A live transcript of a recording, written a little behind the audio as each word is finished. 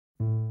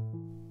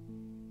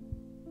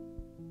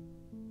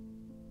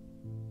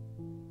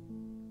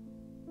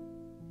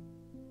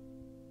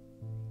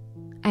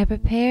I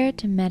prepare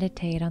to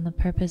meditate on the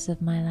purpose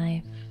of my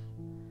life,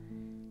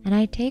 and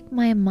I take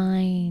my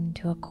mind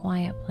to a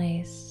quiet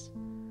place,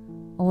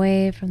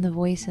 away from the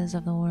voices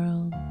of the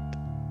world.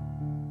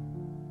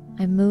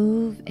 I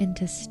move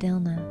into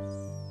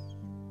stillness.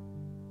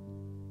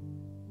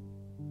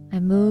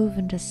 I move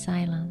into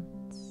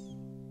silence.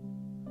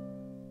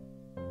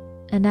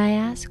 And I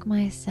ask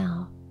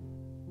myself,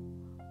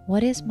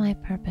 what is my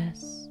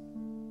purpose?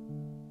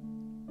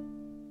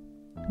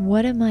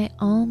 What am I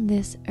on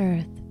this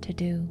earth to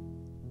do?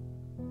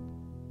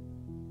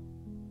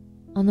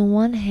 On the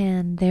one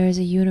hand, there is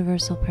a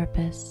universal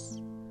purpose,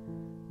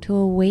 to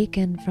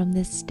awaken from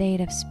this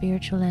state of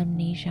spiritual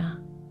amnesia,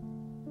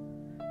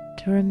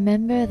 to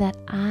remember that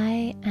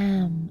I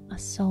am a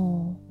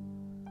soul,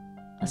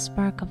 a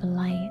spark of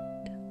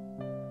light,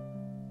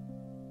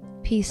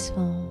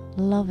 peaceful,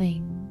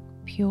 loving,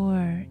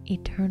 pure,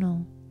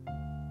 eternal.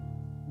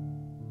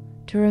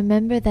 To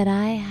remember that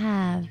I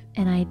have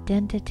an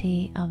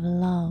identity of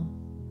love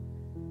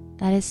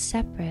that is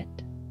separate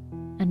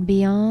and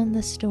beyond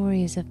the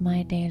stories of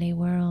my daily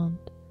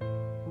world,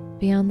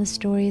 beyond the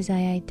stories I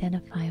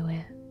identify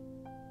with.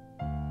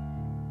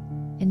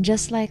 And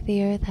just like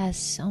the earth has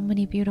so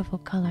many beautiful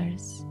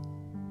colors,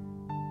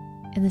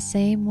 in the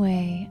same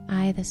way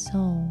I, the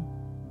soul,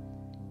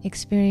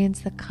 experience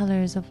the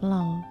colors of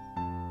love,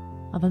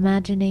 of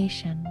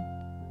imagination,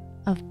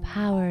 of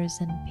powers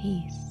and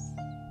peace.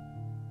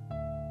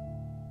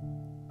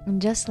 And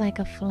just like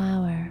a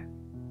flower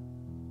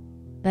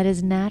that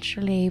is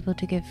naturally able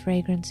to give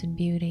fragrance and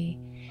beauty,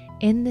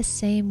 in the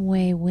same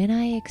way, when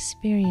I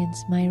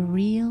experience my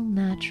real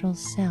natural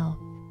self,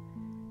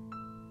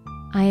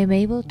 I am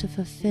able to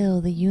fulfill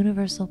the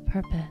universal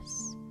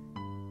purpose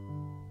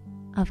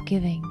of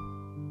giving.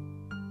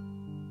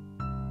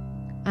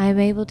 I am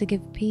able to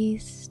give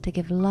peace, to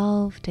give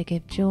love, to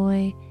give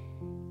joy,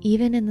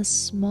 even in the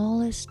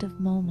smallest of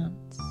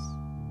moments.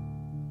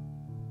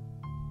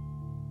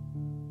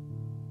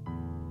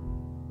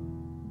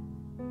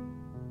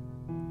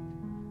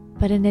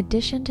 But in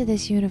addition to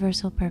this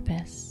universal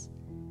purpose,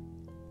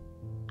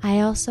 I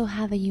also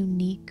have a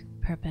unique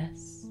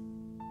purpose,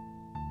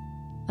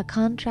 a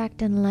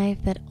contract in life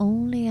that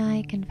only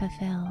I can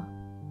fulfill.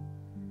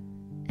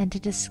 And to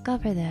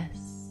discover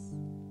this,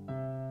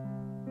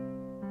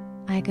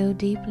 I go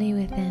deeply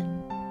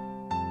within,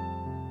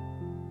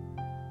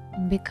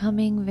 and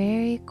becoming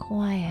very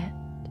quiet,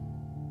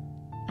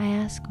 I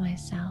ask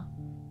myself,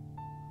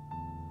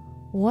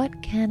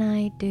 what can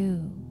I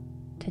do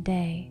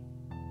today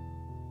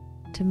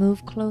to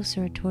move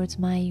closer towards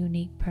my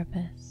unique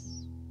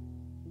purpose?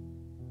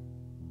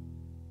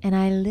 And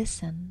I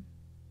listen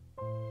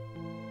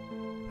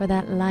for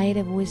that light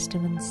of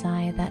wisdom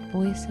inside, that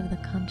voice of the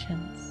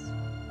conscience.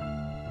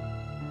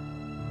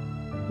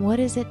 What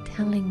is it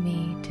telling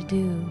me to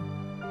do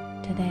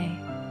today?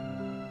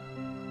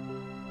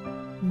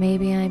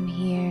 Maybe I'm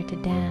here to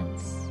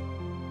dance,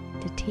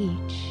 to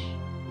teach,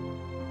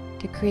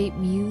 to create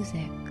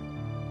music,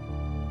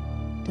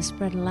 to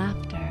spread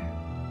laughter,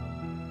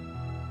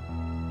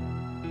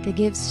 to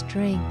give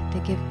strength, to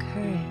give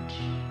courage.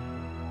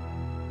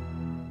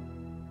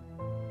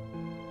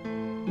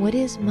 What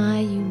is my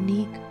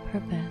unique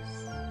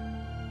purpose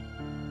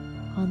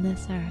on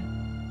this earth?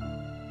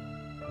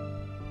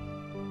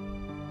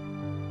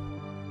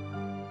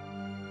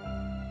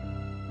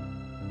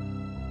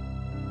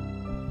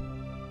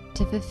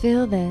 To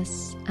fulfill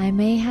this, I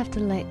may have to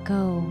let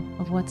go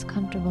of what's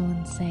comfortable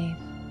and safe.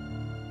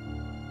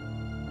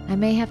 I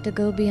may have to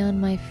go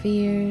beyond my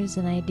fears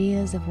and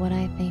ideas of what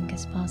I think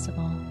is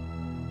possible.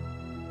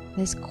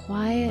 This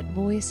quiet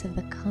voice of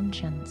the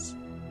conscience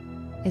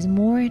is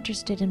more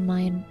interested in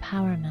my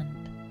empowerment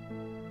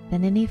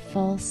than any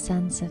false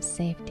sense of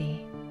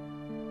safety.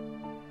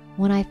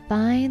 When I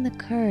find the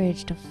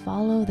courage to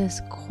follow this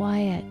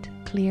quiet,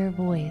 clear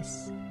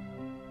voice,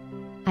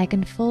 I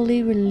can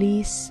fully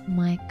release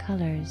my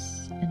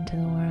colors into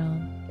the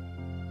world.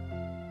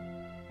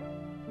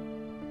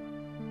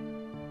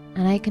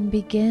 And I can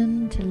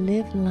begin to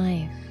live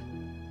life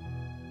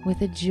with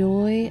the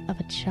joy of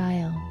a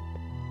child,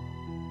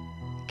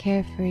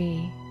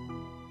 carefree,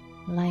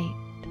 light.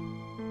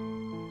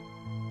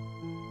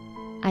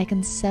 I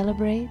can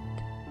celebrate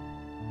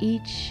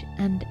each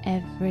and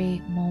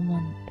every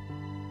moment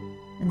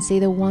and see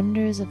the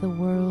wonders of the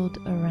world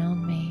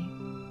around me.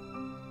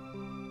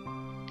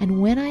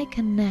 And when I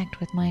connect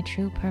with my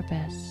true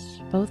purpose,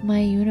 both my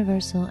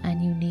universal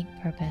and unique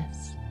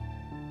purpose,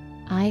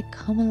 I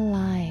come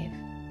alive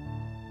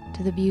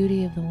to the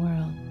beauty of the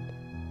world.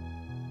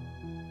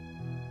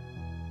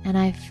 And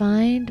I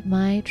find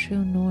my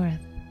true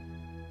north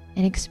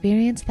and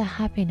experience the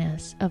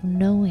happiness of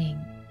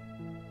knowing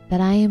that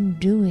I am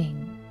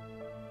doing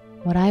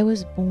what I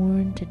was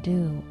born to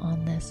do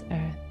on this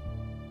earth.